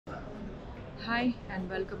High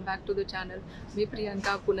and welcome back to the channel. मी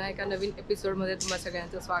प्रियंका पुन्हा एका नवीन एपिसोडमध्ये तुम्हा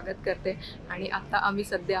सगळ्यांचं स्वागत करते. आणि आता आम्ही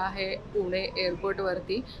सध्या आहे पुणे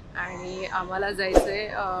एअरपोर्टवरती आणि आम्हाला जायचं आहे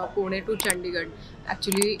पुणे टू चंडीगड.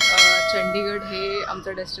 ॲक्च्युली चंडीगड हे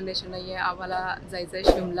आमचं डेस्टिनेशन नाही आहे, आम्हाला जायचं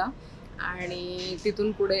आहे शिमला आणि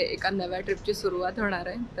तिथून पुढे एका नव्या ट्रिपची सुरुवात होणार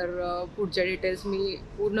आहे. तर पुढच्या डिटेल्स मी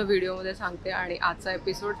पूर्ण व्हिडिओमध्ये सांगते आणि आजचा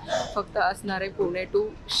एपिसोड फक्त असणार आहे पुणे टू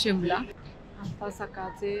शिमला. आता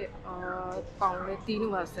सकाळचे 2:45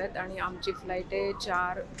 वाजता आहेत आणि आमची फ्लाईट आहे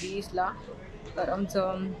 4:20ला. तर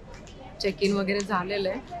आमचं चेक इन वगैरे झालेलं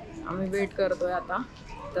आहे, आम्ही वेट करतो आहे आता.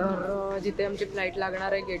 तर जिथे आमची फ्लाईट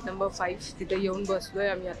लागणार आहे गेट नंबर 5 तिथे येऊन बसलो आहे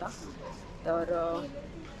आम्ही आता. तर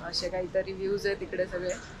असे काहीतरी व्ह्यूज आहेत तिकडे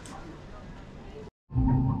सगळे.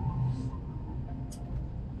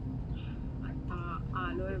 आता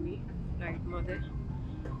आलो आहे मी फ्लाईटमध्ये.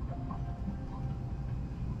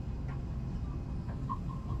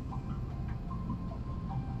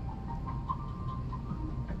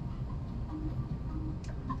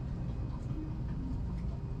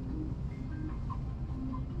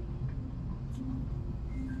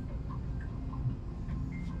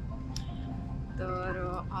 तर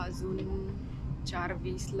अजून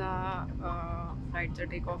 4:20ला फ्लाईटचं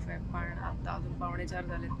टेक ऑफ आहे, पण आता अजून 4:15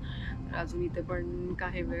 झालेत. तर अजून इथे पण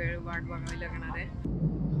काही वेळ वाट बघावी लागणार आहे.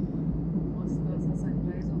 मस्त असं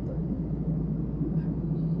सनराईज होतं आणि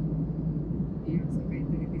असं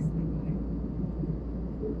काहीतरी दिसतंय बघा,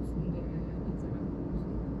 खूप सुंदर आहे नजारा.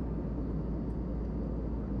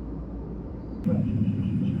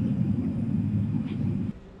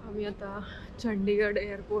 आम्ही आता चंडीगड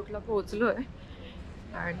एअरपोर्टला पोहोचलो आहे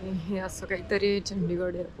आणि हे असं काहीतरी आहे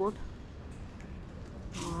चंडीगड एअरपोर्ट.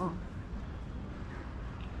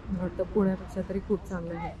 वाटतं पुण्यापेक्षा तरी खूप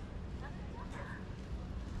चांगलं आहे.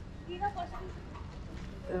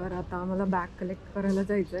 तर आता आम्हाला बॅग कलेक्ट करायला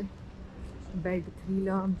जायचं आहे. बेल्ट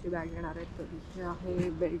 3ला आमची बॅग येणार आहे. तर इथे आहे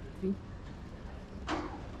बेल्ट 3.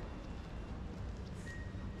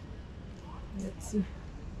 Let's see.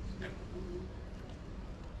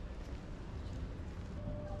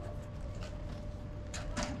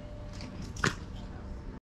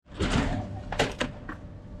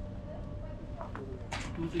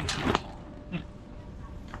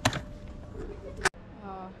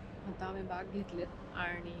 आता आम्ही बॅग घेतलेत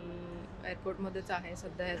आणि एअरपोर्टमध्येच आहे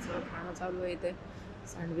सध्या. ह्याचं खाणं चालू आहे, इथे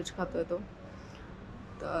सँडविच खातोय तो.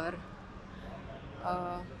 तर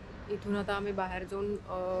इथून आता आम्ही बाहेर जाऊन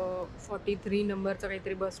 43 नंबरचा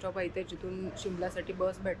काहीतरी बस स्टॉप आहे इथे, जिथून शिमल्यासाठी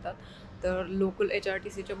बस भेटतात. तर लोकल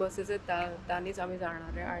HRTCच्या बसेस आहेत, त्यानेच आम्ही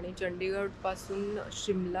जाणार आहे. आणि चंडीगडपासून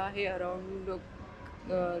शिमला हे अराऊंड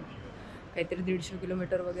काहीतरी 150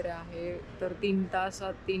 किलोमीटर वगैरे आहे. तर 3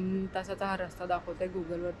 तासाचा हा रस्ता दाखवत आहे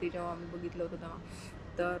गुगलवरती जेव्हा आम्ही बघितलं होतं तेव्हा.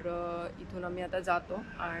 तर इथून आम्ही आता जातो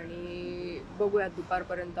आणि बघूयात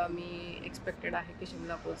दुपारपर्यंत आम्ही एक्सपेक्टेड आहे की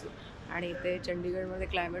शिमला पोहोचू. आणि इथे चंडीगडमध्ये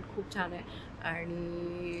क्लायमेट खूप छान आहे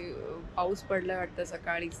आणि पाऊस पडला वाटतं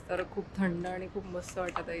सकाळीच, तर खूप थंड आणि खूप मस्त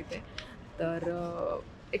वाटत आहे इथे. तर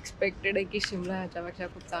एक्सपेक्टेड आहे की शिमला ह्याच्यापेक्षा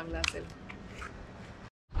खूप चांगला असेल.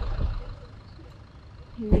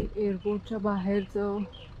 हे एअरपोर्टच्या बाहेरचं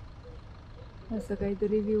असं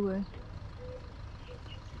काहीतरी व्ह्यू आहे.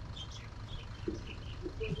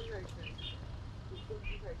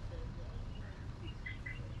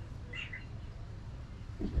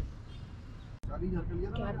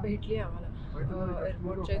 कॅब भेटली आम्हाला.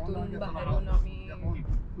 एअरपोर्टच्या इथून बाहेर येऊन आम्ही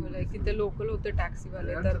तिथे लोकल होते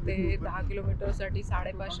टॅक्सीवाले, तर ते 10 किलोमीटरसाठी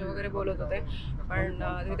 550 वगैरे बोलत होते. पण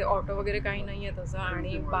तिथे ऑटो वगैरे काही नाही आहे तसं.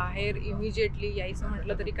 आणि बाहेर इमिजिएटली यायचं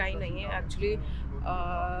म्हटलं तरी काही नाही आहे ॲक्च्युली.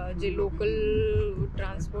 जे लोकल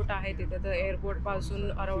ट्रान्सपोर्ट आहे तिथे, तर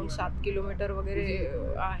एअरपोर्टपासून अराऊंड 7 किलोमीटर वगैरे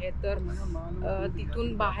आहे. तर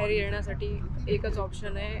तिथून बाहेर येण्यासाठी एकच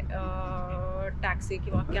ऑप्शन आहे, टॅक्सी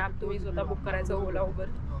किंवा कॅब तुम्ही स्वतः बुक करायचं, ओला उबर.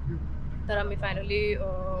 तर आम्ही फायनली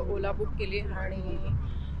ओला बुक केली आणि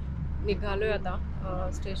निघालो आहे आता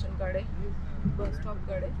स्टेशनकडे, बस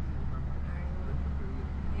स्टॉपकडे.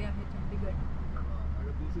 आणि हे आहे चंडीगड.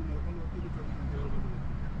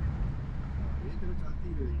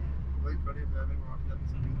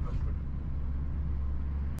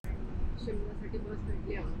 शिमल्यासाठी बस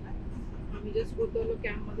भेटली आम्हाला. आम्ही जस्ट उतरलो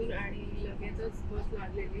कॅम्पमधून आणि लगेचच बस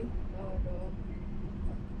लागलेली.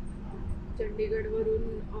 चंडीगडवरून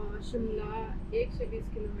शिमला 120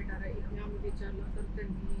 किलोमीटर आहे. इथे आम्ही विचारलं तर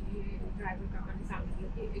त्यांनी ड्रायव्हर काकांनी सांगितलं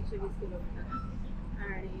की 120 किलोमीटर आहे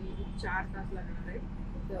आणि 4 तास लागणार आहे.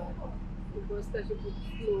 तर बस तशी खूप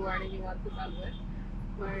स्लो आणि निवांत चालू आहे.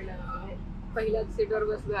 पण पहिल्याच सीटवर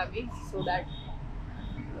बसलो आम्ही, सो दॅट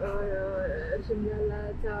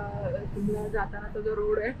शिमला जातानाचा जो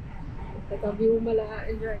रोड आहे त्याचा व्ह्यू मला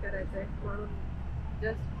एन्जॉय करायचा आहे म्हणून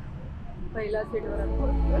जस्ट पहिल्या सीटवर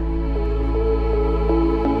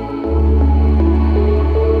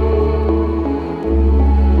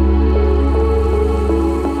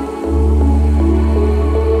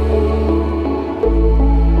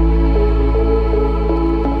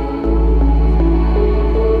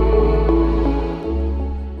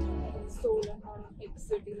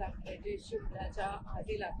सिटी लागते जे शिमल्याच्या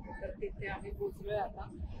आधी लागते, तर तिथे आम्ही पोचलोय आता.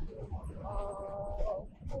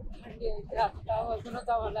 खूप थंडी आहे इथे, आत्तापासूनच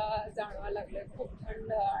आम्हाला जाणवायला लागलंय खूप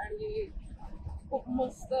थंड आणि खूप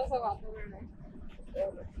मस्त असं वातावरण आहे.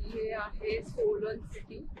 तर हे आहे सोलन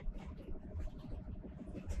सिटी.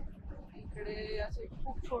 इकडे असे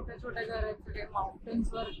खूप छोटे छोटे घर आहेत सगळे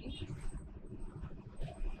माउंटेन्स वरती.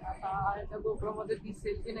 आता याच्या गोप्रोमध्ये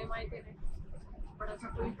दिसेल की नाही माहिती नाही, पण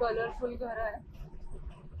असं फुल कलरफुल घर आहे.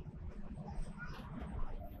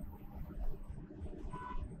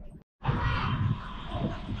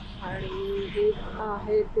 आणि हे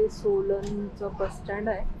आहे ते सोलनचं बस स्टँड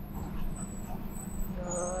आहे.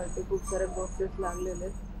 ते खूप सारे बसेस लागलेले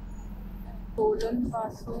आहेत. सोलन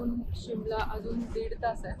पासून शिमला अजून 1.5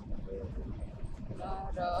 तास आहे.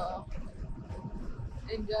 तर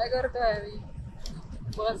एन्जॉय करतोय मी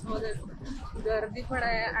बसमध्ये. गर्दी पण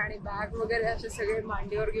आहे आणि बॅग वगैरे असे सगळे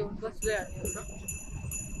मांडीवर घेऊन बसलोय आम्ही असं.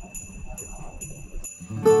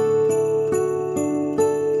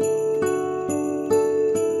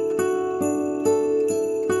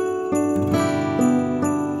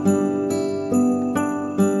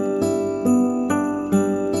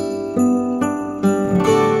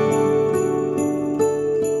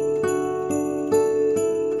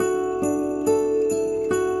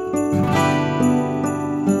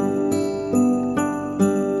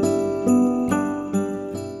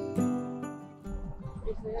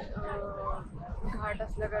 घाट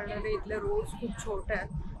असल्या कारणाने इथले रोड्स खूप छोटे आहेत,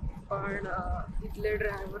 पण इथले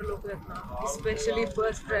ड्रायव्हर लोक आहेत ना, स्पेशली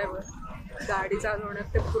बस ड्रायव्हर, गाडी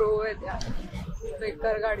चालवण्यात ते प्रो आहेत यार.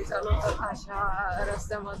 बेकार गाडी चालवतात अशा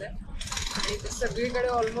रस्त्यामध्ये. आणि ते सगळीकडे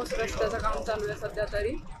ऑलमोस्ट रस्त्याचं काम चालू आहे सध्या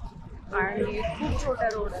तरी, आणि खूप छोट्या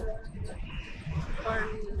रोड आहेत, पण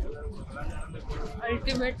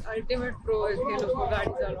अल्टिमेट प्रो आहेत हे लोक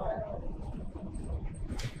गाडी चालवण्यात.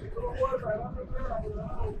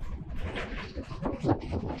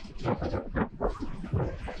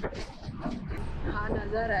 हा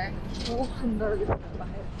नजारा आहे, खूप सुंदर दिसतो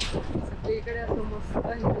बाहेर. सगळीकडे असं मस्त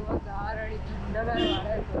हिरवागार आणि थंडगार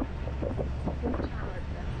वारा येतो, खूप छान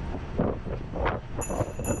वाटतं.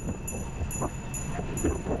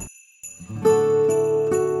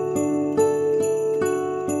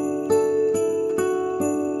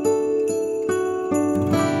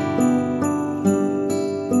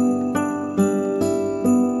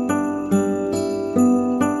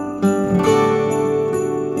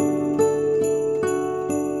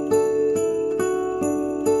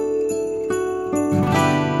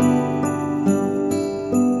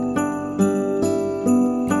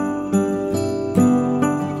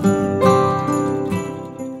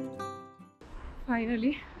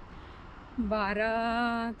 फायनली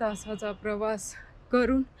 12 तासाचा प्रवास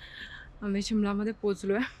करून आम्ही शिमलामध्ये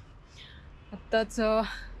पोचलो आहे. आत्ताच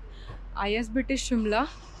ISBT शिमला,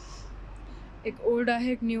 एक ओल्ड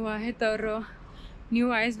आहे एक न्यू आहे. तर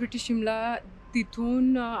न्यू ISBT शिमला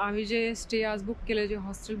तिथून आम्ही जे स्टे आज बुक केलं, जे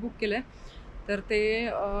हॉस्टेल बुक केलं आहे, तर ते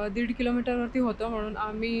 1.5 किलोमीटरवरती होतं, म्हणून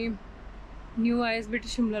आम्ही न्यू ISBT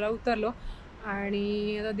शिमलाला उतरलो.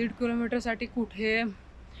 आणि आता 1.5 किलोमीटरसाठी कुठे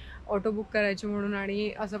ऑटो बुक करायची म्हणून,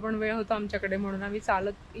 आणि असं पण वेळ होता आमच्याकडे म्हणून आम्ही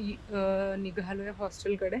चालत निघालो आहे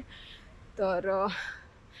हॉस्टेलकडे. तर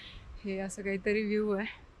हे असं काहीतरी व्ह्यू आहे,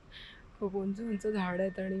 खूप उंच उंच झाडं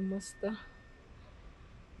आहेत आणि मस्त.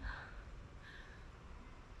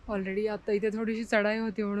 ऑलरेडी आता इथे थोडीशी चढाई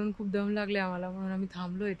होती म्हणून खूप दम लागले आम्हाला, म्हणून आम्ही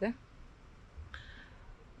थांबलो इथे.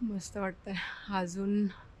 मस्त वाटतंय. अजून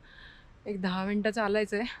एक 10 मिनटं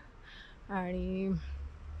चालायचं आहे. आणि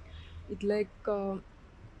इथलं एक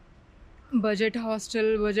बजेट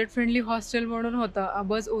फ्रेंडली हॉस्टेल म्हणून होतं,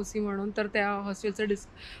 अबज OC म्हणून. तर त्या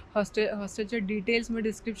हॉस्टेलचे डिटेल्स मी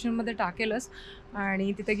डिस्क्रिप्शनमध्ये टाकेलच,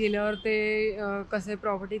 आणि तिथे गेल्यावर ते कसे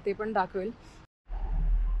प्रॉपर्टी ते पण दाखवेल.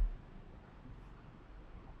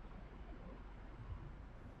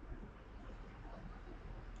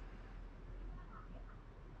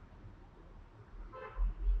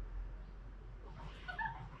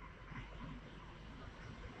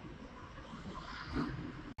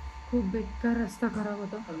 खूप बेकार रस्ता खराब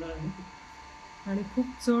होता आणि खूप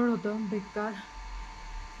चढ होतं बेकार.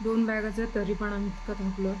 2 बॅगाचे तरी पण आम्ही इतकं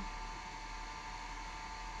थकलो.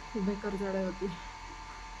 खूप बेकार चढाई होती.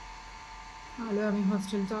 आलो आम्ही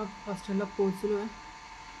हॉस्टेलला पोचलो आहे.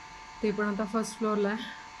 ते पण आता फर्स्ट फ्लोअरला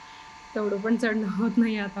आहे. तेवढं पण चढणं होत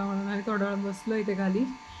नाही आता म्हणून आम्ही थोडा वेळ बसलो इथे खाली.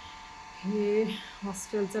 हे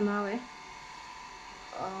हॉस्टेलचं नाव आहे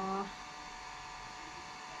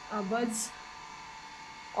अबज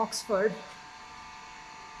ऑक्सफर्ड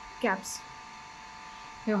कॅप्स,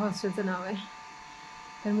 हे हॉस्टेलचं नाव आहे.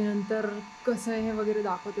 तर मी नंतर कसं आहे हे वगैरे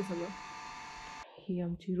दाखवते सगळं. ही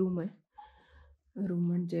आमची रूम आहे. रूम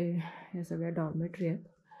म्हणजे हे सगळ्या डॉर्मेटरी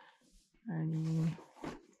आहेत आणि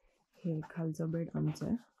हे खालचं बेड आमचं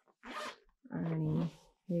आहे आणि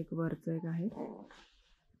हे एक वरचं एक आहे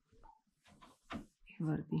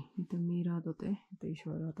वरती. इथे मी राहत होते, इथे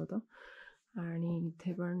ईश्वर राहत होता. आणि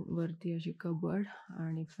इथे पण वरती अशी कबर्ड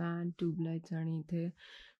आणि फॅन, ट्यूबलाईट्स आणि इथे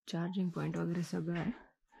चार्जिंग पॉईंट वगैरे सगळं आहे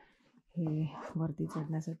हे वरती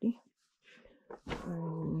चढण्यासाठी.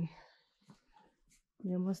 आणि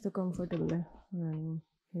हे मस्त कम्फर्टेबल आहे. आणि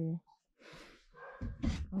हे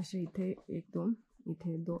असे इथे 1 2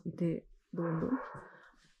 इथे 2 इथे 2 2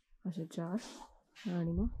 असे 4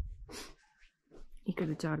 आणि मग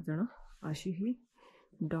इकडे 4 जण अशी ही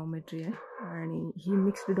डॉर्मेटरी आहे. आणि ही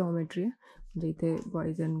मिक्स्ड डॉर्मेटरी आहे, म्हणजे इथे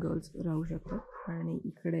बॉईज अँड गर्ल्स राहू शकतात. आणि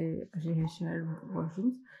इकडे असे हे शेअर्ड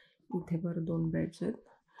वॉशरूम्स, इथे बरं 2 बेड्स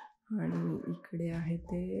आहेत आणि इकडे आहे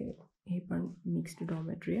ते हे पण मिक्स्ड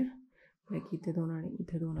डॉर्मेटरी आहे, लाईक इथे 2 आणि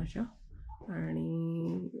इथे 2 अशा.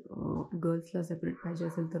 आणि गर्ल्सला सेपरेट पाहिजे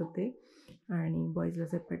असेल तर ते आणि बॉईजला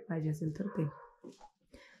सेपरेट पाहिजे असेल तर ते.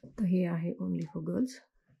 तर हे आहे ओन्ली फॉर गर्ल्स.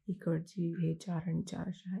 इकडची हे 4 आणि 4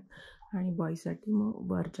 अशा आहेत आणि बॉईजसाठी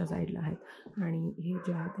मग वरच्या साईडला आहेत. आणि हे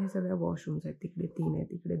जे आहेत हे सगळ्या वॉशरूम्स आहेत. तिकडे 3 आहेत,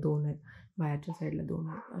 इकडे 2 आहेत, बाहेरच्या साईडला 2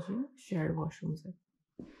 आहेत, असे शेअर्ड वॉशरूम्स आहेत.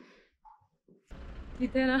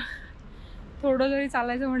 इथे ना थोडं जरी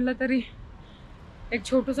चालायचं म्हटलं तरी एक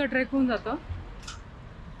छोटंसं ट्रेक होऊन जातं.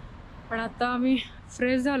 पण आता आम्ही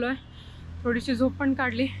फ्रेश झालो आहे, थोडीशी झोप पण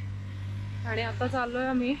काढली आणि आता चाललो आहे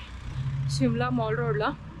आम्ही शिमला मॉल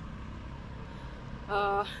रोडला.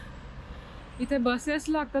 इथे बसेस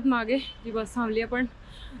लागतात मागे, जी बस थांबली आहे, पण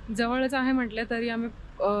जवळच आहे म्हटलं तरी आम्ही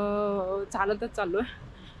चालतच चाललो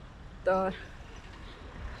आहे. तर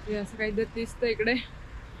हे असं काही दिसतं इकडे.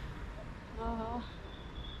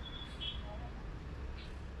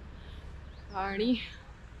 आणि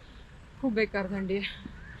खूप बेकार थंडी आहे.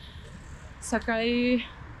 सकाळी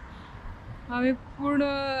आम्ही पूर्ण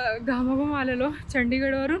घामाघूम आलेलो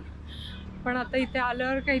चंडीगडवरून, पण आता इथे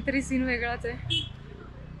आल्यावर काहीतरी सीन वेगळाच आहे.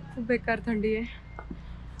 खूप बेकार थंडी आहे.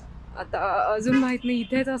 आता अजून माहीत नाही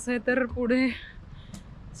इथेच असं आहे तर पुढे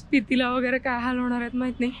स्पितीला वगैरे काय हाल होणार आहेत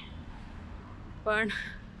माहीत नाही. पण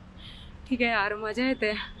ठीक आहे यार, मजा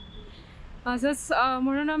येते असंच.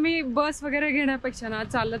 म्हणून आम्ही बस वगैरे घेण्यापेक्षा ना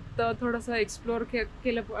चालत थोडंसं एक्सप्लोअर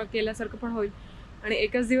केल्यासारखं पण होईल. आणि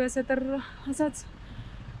एकच दिवस आहे तर असंच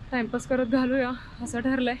टाइमपास करत घालूया असं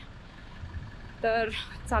ठरलंय. तर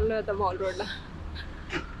चाललोय आता मॉल रोडला.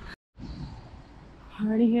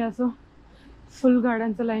 आणि हे असं फुल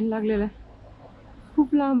गाड्यांचं लाईन लागलेलं आहे,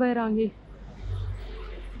 खूप लांब आहे रांगी.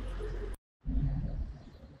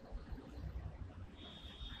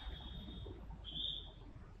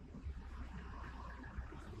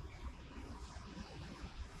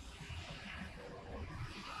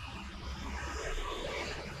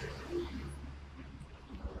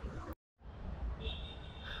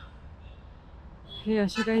 हे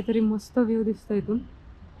असे काहीतरी मस्त व्ह्यू दिसतं इथून.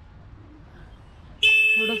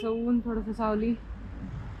 थोडंसं ऊन, थोडंसं सावली.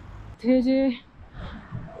 हे जे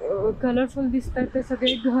कलरफुल दिसत आहेत ते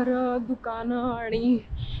सगळे घरं, दुकानं आणि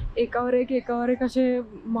एकावर एक असे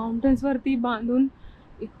माउंटेन्सवरती बांधून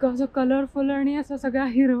इतकं असं कलरफुल आणि असं सगळ्या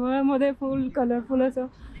हिरवळमध्ये फुल कलरफुल असं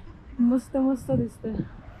मस्त मस्त दिसतंय.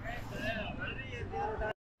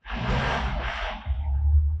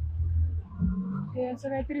 हे असं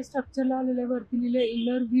काहीतरी स्ट्रक्चर लावलेलं आहे, वरती लिहिले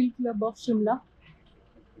inner wheel club of Shimla.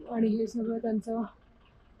 आणि हे सगळं त्यांचं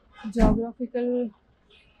जॉग्राफिकल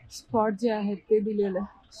स्पॉट जे आहेत ते दिलेलं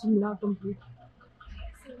आहे, शिमला कम्प्लीट.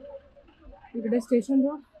 इकडे स्टेशन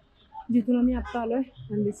रोड, जिथून आम्ही आत्ता आलोय.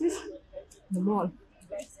 And this is the mall.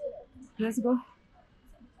 Let's go.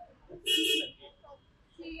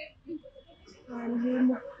 आणि हे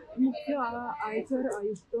मुख्य आयकर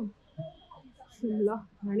आयुक्त शिमला.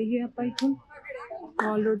 आणि हे आता इथून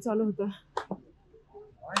मॉल रोड चालू होतं.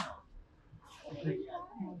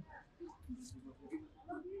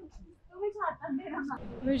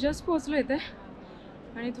 मी जस्ट पोचलो इथे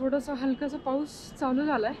आणि थोडंसं हलकासा पाऊस चालू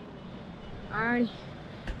झालाय आणि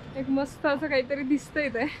एक मस्त असं काहीतरी दिसतंय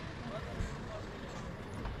इथे.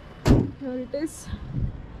 इट इज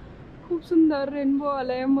खूप सुंदर रेनबो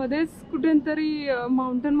आलाय, मध्येच कुठेतरी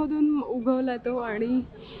माउंटेन मधून उगवलाय तो. आणि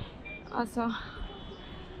असा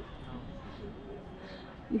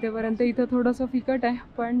इथेपर्यंत इथं थोडंसं फिकट आहे,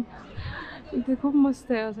 पण इथे खूप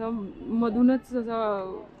मस्त आहे. असं मधूनच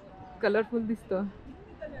असं कलरफुल दिसतं.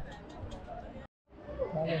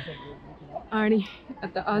 आणि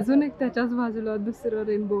आता अजून एक त्याच्याच बाजूला दुसरं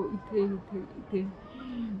रेनबो, इथे इथे इथे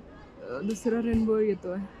दुसरा रेनबो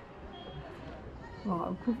येतोय.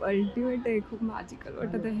 खूप अल्टिमेट आहे, खूप मॅजिकल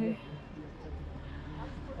वाटत आहे.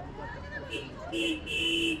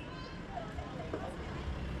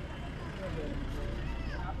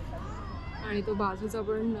 आणि तो बाजूचा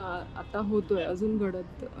पण आता होतोय, अजून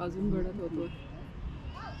घडत होतोय.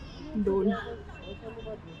 2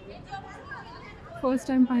 फर्स्ट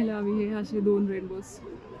टाइम पाहिलं आम्ही हे असे 2 rainbows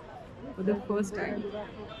for the first time.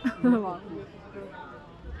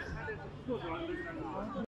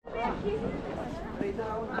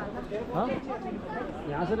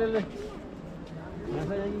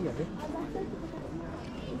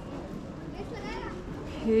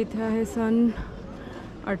 हे इथे आहे सन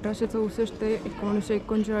 1864 ते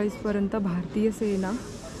 1939 पर्यंत भारतीय सेना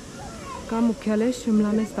का मुख्यालय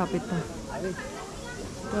शिमला में स्थापित था.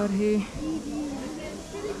 तर हे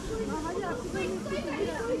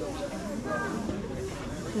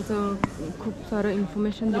त्याचं खूप सारं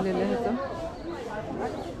इन्फॉर्मेशन दिलेलं आहे ह्याचं.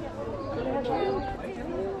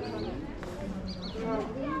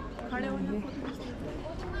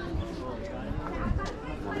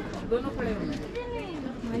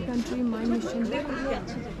 माय कंट्री माय मिशन.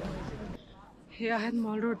 हे आहेत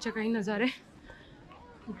मॉल रोडचे काही नजारे.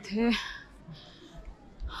 इथे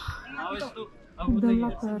एकदम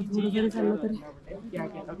लागतं थोडं जरी चाललं तरी.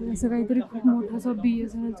 असं काहीतरी खूप मोठासा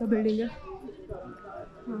BSNLचा बिल्डिंग आहे.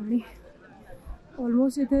 आणि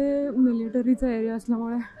ऑलमोस्ट इथे मिलिटरीचा एरिया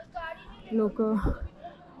असल्यामुळे लोक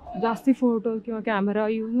जास्ती फोटो किंवा कॅमेरा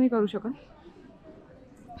यूज नाही करू शकत.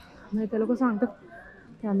 नाही ते लोक सांगतात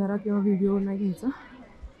कॅमेरा किंवा व्हिडिओ नाही घ्यायचा.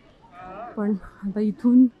 पण आता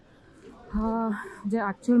इथून हा जे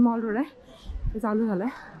ॲक्च्युअल मॉल रोड आहे ते चालू झालं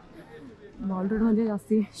आहे. मॉल रोड म्हणजे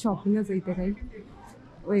जास्ती शॉपिंगच आहे, इथे काही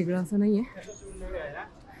वेगळं असं नाही आहे.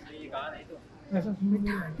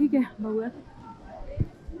 ठीक आहे, बघूयात.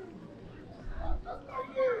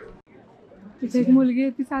 तिथे एक मुलगी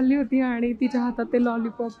ती चालली होती आणि तिच्या हातात ते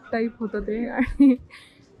लॉलीपॉप टाईप होतं ते, आणि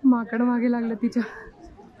माकड मागे लागलं तिच्या.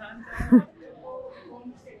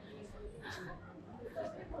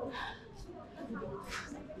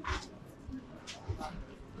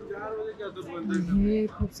 हे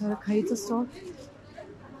खूप सारं खायचं stall.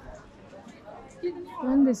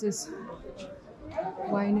 And this is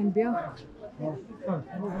wine and beer.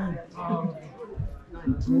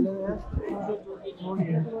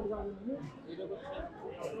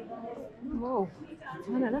 Wow,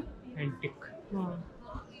 छान आहे ना. Antique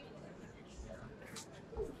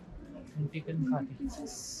antique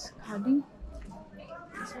khadi.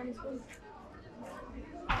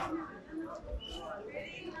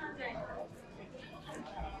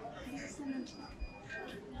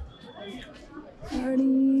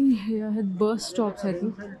 आणि हे आहेत बस स्टॉप्स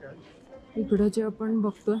आहेत इकडं जे आपण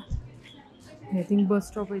बघतोय. आय थिंक बस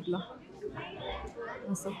स्टॉप आहे इथला.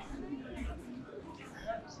 असं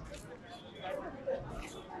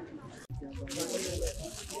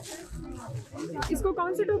इसको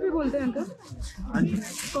कौन सी टोपी बोलते हैं अंकल?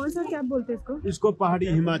 कौन सा कैप बोलते हैं इसको? इसको पहाड़ी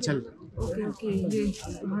हिमाचल. ओके ओके, ये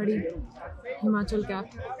पहाड़ी हिमाचल कैप,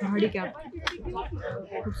 पहाड़ी कैप.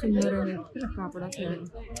 खूप सुंदर आहे कापडाचं आहे.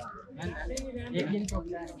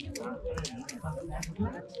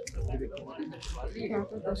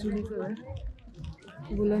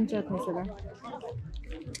 गुलांच्या आहेत सगळ्या.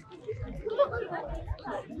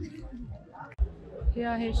 हे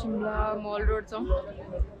आहे शिमला मॉल रोडचं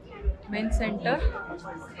मेन सेंटर.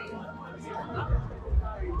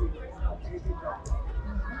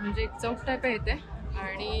 म्हणजे एक चौक टाईप आहे इथे.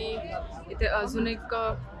 आणि इथे अजून एक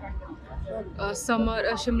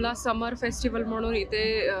शिमला समर फेस्टिवल म्हणून इथे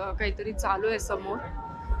काहीतरी चालू आहे समोर.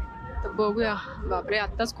 तर बघूया. बापरे,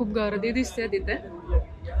 आत्ताच खूप गर्दी दिसते तिथे.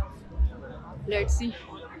 Let's see.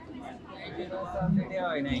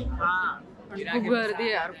 खूप गर्दी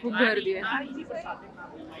आहे यार, खूप गर्दी आहे.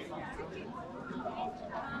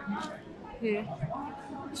 हे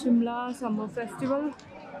शिमला समर फेस्टिवल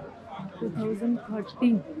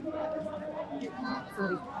 2013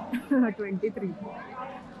 सॉरी 23.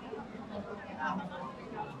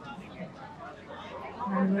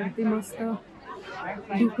 आणि वरती मस्त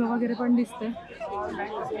धुकं वगैरे पण दिसते.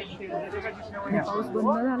 पाऊस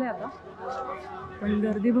बंद झालाय आता, पण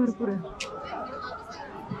गर्दी भरपूर आहे.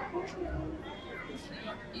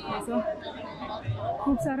 असं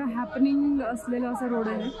खूप सारं हॅपनिंग असलेलं असं रोड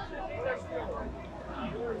आहे.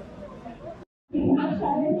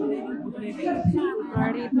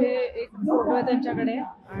 आणि इथे एक फोटो आहे त्यांच्याकडे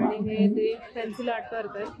आणि हे ते पेन्सिल आर्ट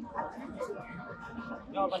करतात.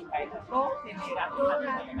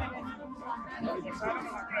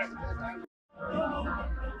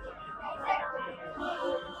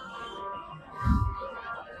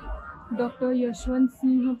 Doctor Yashwant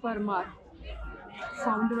Singh Parmar,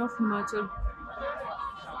 founder of Himachal,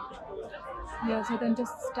 हे असं त्यांच्या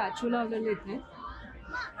स्टॅच्यू लावलेले इथे.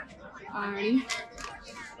 आणि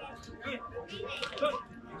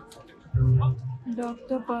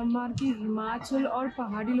डॉक्टर परमार की हिमाचल और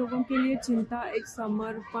पहाड़ी लोगों के लिए चिंता एक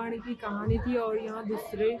समर्पण की कहानी थी और यहाँ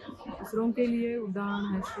दूसरों के लिए उदाहरण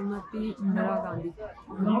है. श्रीमती इंदिरा गांधी.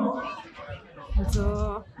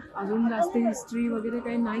 त्याचं अजून जास्त हिस्ट्री वगैरे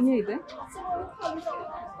काही नाही आहे इथे.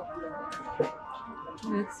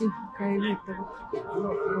 काही भेटतं.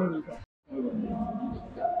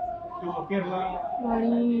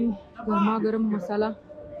 आणि गरमागरम मसाला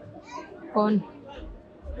कॉर्न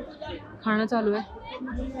खाणं चालू आहे.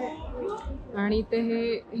 आणि इथे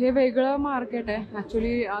हे वेगळं मार्केट आहे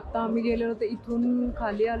ॲक्च्युली. आता आम्ही गेलेलो तर इथून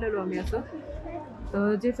खाली आलेलो आम्ही असं.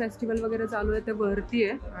 तर जे फेस्टिवल वगैरे चालू आहे ते वरती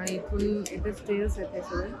आहे आणि इथून इथे स्टेअर्स आहेत हे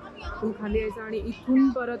सगळे. इथून खाली यायचं आणि इथून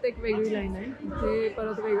परत एक वेगळी लाईन आहे. इथे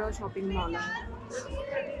परत वेगळा शॉपिंग मॉल आहे.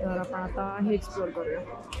 तर आपण आता हे एक्सप्लोअर करूया.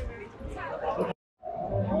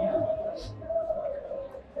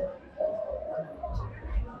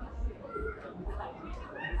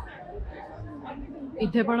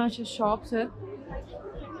 इथे पण असे शॉप्स आहेत.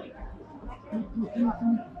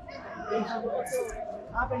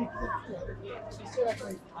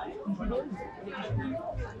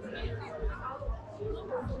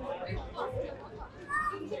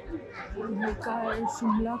 काय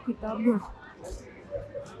शिमला किताबघर.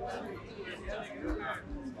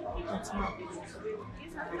 अच्छा.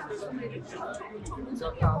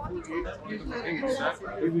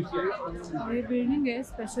 ये बिल्डिंग है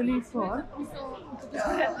स्पेशली फॉर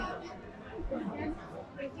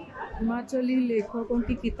हिमाचली लेखकों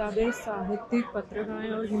की किताबें, साहित्यिक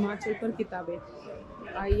पत्रिकाएं और हिमाचल पर किताबें.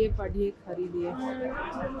 आइए पढ़िए खरीदिए.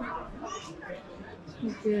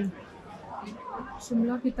 ओके.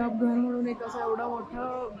 शिमला किताबघर म्हणून एक असा एवढा मोठा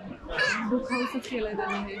बुक हाऊसच केलाय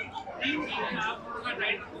त्याने.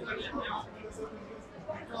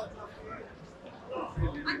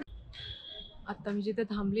 आता मी जिथे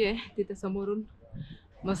थांबली आहे तिथे समोरून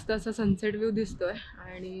मस्त असा सनसेट व्ह्यू दिसतोय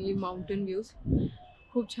आणि माउंटेन व्ह्यूज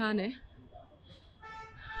खूप छान आहे.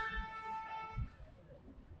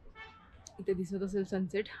 इथे दिसत असेल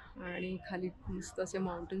सनसेट आणि खाली मस्त असे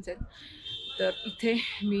माउंटेन्स आहेत. तर इथे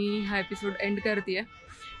मी हा एपिसोड एंड करते.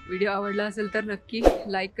 व्हिडिओ आवडला असेल तर नक्की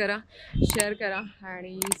लाईक करा, शेअर करा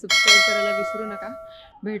आणि सबस्क्राईब करायला विसरू नका.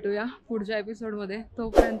 भेटूया पुढच्या एपिसोडमध्ये.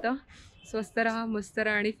 तोपर्यंत स्वस्त राहा, मस्त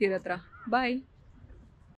राहा आणि फिरत राहा. बाय.